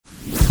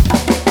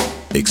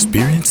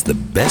Experience the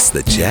best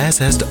that jazz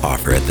has to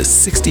offer at the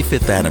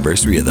 65th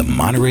anniversary of the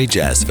Monterey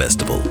Jazz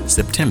Festival,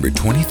 September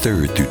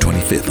 23rd through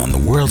 25th on the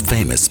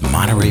world-famous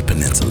Monterey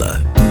Peninsula.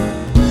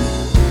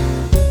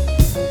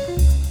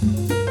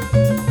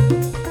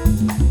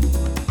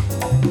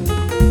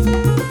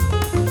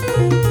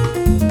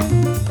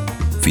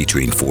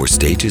 Featuring 4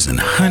 stages and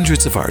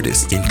hundreds of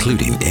artists,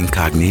 including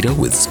Incognito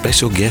with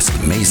special guest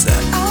Mesa.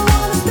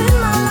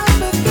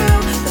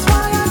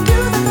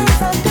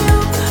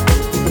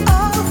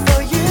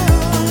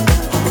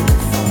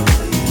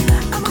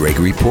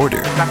 Gregory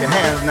Porter. Clap your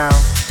hands now.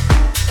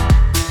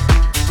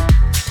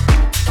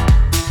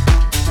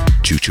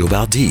 Chucho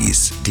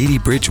Valdez, Dee Dee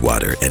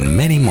Bridgewater, and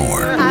many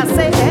more. I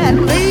said,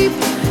 leap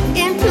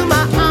into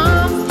my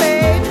arms,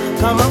 babe.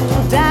 Come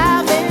on,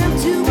 dive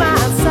into my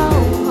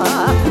soul.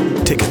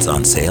 Tickets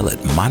on sale at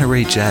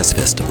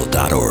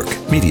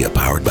MontereyJazzFestival.org. Media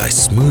powered by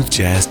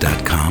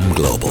SmoothJazz.com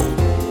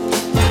Global.